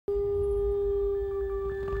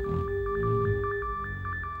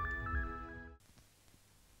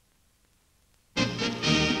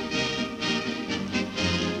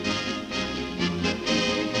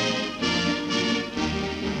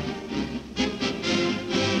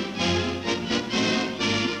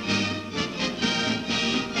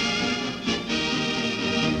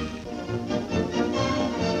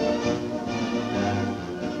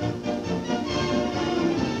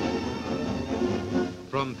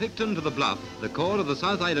Picton to the Bluff, the core of the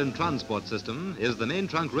South Island transport system is the main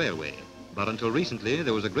trunk railway. But until recently,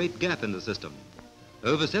 there was a great gap in the system.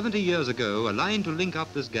 Over 70 years ago, a line to link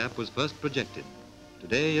up this gap was first projected.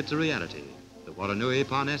 Today, it's a reality, the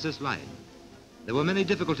Waranui-Parnassus line. There were many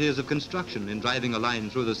difficulties of construction in driving a line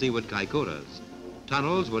through the seaward Kaikoras.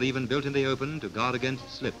 Tunnels were even built in the open to guard against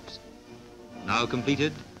slips. Now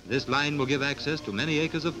completed, this line will give access to many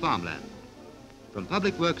acres of farmland. From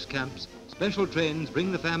public works camps, special trains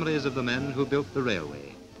bring the families of the men who built the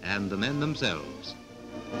railway, and the men themselves.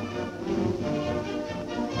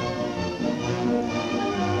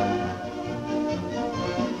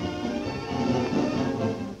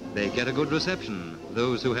 They get a good reception,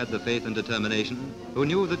 those who had the faith and determination, who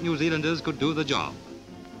knew that New Zealanders could do the job.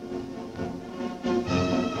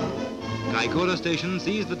 Kaikoura Station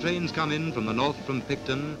sees the trains come in from the north from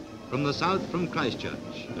Picton, from the south from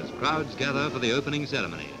Christchurch, as crowds gather for the opening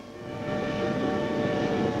ceremony.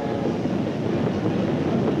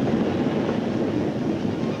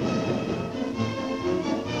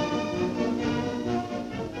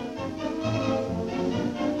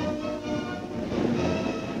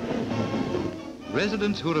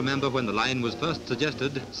 Residents who remember when the line was first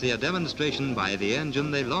suggested see a demonstration by the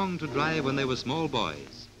engine they longed to drive when they were small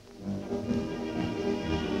boys.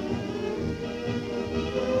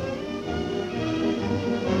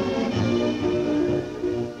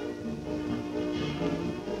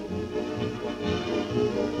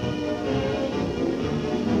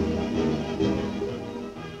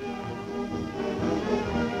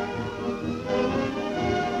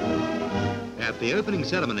 At the opening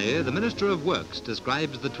ceremony, the Minister of Works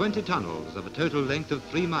describes the 20 tunnels of a total length of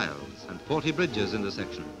 3 miles and 40 bridges in the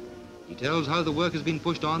section. He tells how the work has been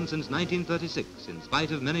pushed on since 1936 in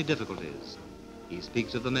spite of many difficulties. He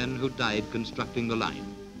speaks of the men who died constructing the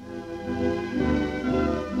line.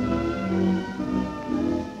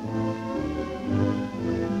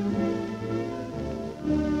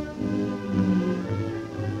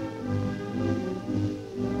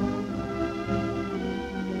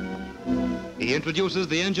 He introduces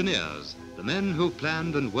the engineers, the men who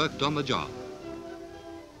planned and worked on the job.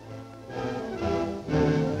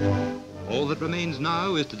 All that remains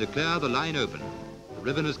now is to declare the line open. The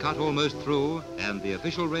ribbon is cut almost through, and the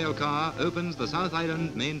official rail car opens the South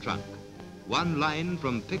Island main trunk. One line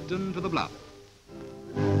from Picton to the Bluff.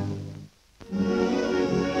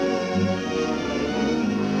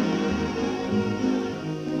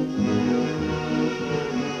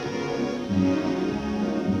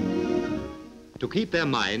 To keep their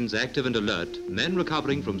minds active and alert, men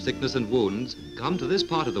recovering from sickness and wounds come to this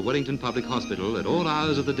part of the Wellington Public Hospital at all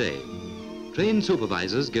hours of the day. Trained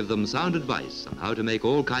supervisors give them sound advice on how to make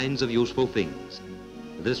all kinds of useful things.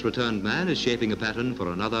 This returned man is shaping a pattern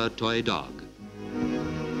for another toy dog.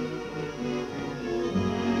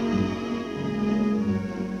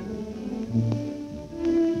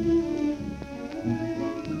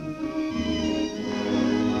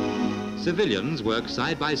 Civilians work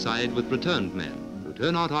side by side with returned men who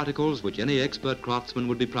turn out articles which any expert craftsman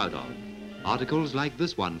would be proud of. Articles like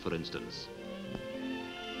this one, for instance.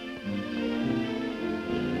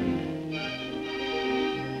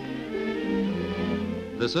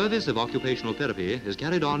 The service of occupational therapy is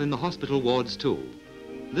carried on in the hospital wards too.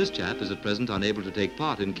 This chap is at present unable to take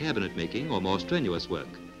part in cabinet making or more strenuous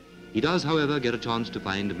work. He does, however, get a chance to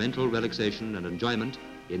find mental relaxation and enjoyment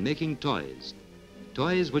in making toys.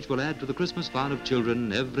 Toys which will add to the Christmas fun of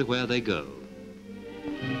children everywhere they go.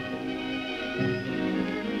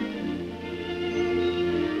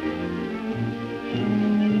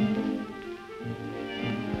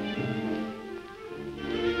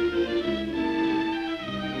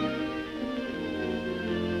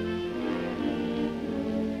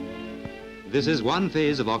 This is one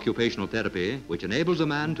phase of occupational therapy which enables a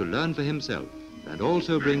man to learn for himself and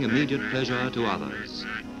also bring immediate pleasure to others.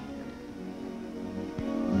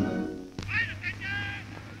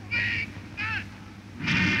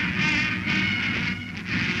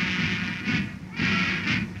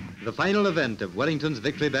 The final event of Wellington's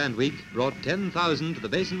Victory Band Week brought 10,000 to the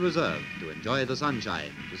Basin Reserve to enjoy the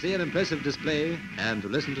sunshine, to see an impressive display, and to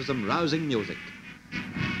listen to some rousing music.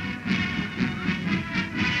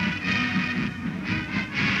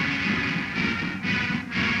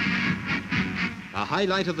 A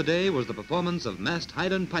highlight of the day was the performance of massed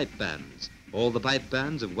Highland pipe bands. All the pipe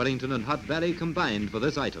bands of Wellington and Hutt Valley combined for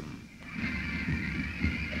this item.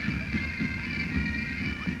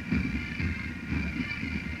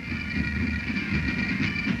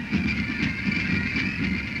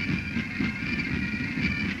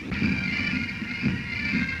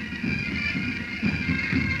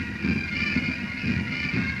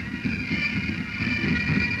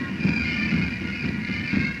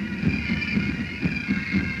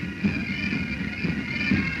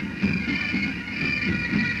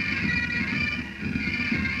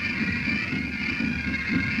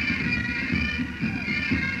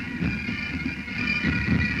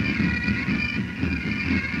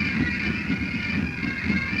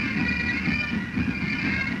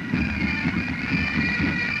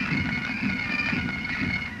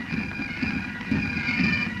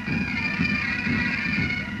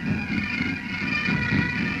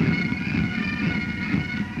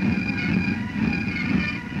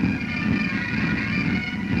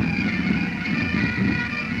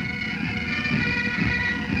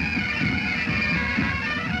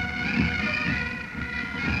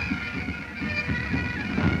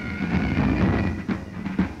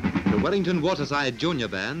 Wellington Waterside Junior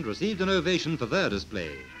Band received an ovation for their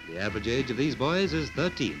display. The average age of these boys is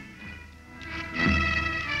 13.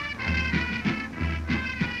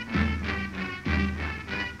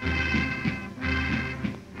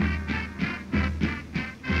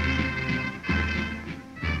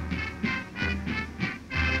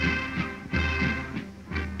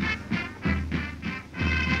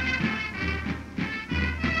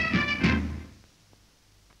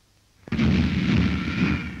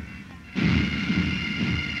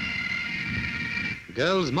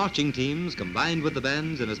 Girls' marching teams combined with the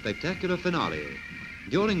bands in a spectacular finale.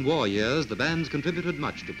 During war years, the bands contributed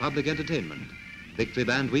much to public entertainment. Victory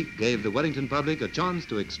Band Week gave the Wellington public a chance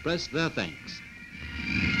to express their thanks.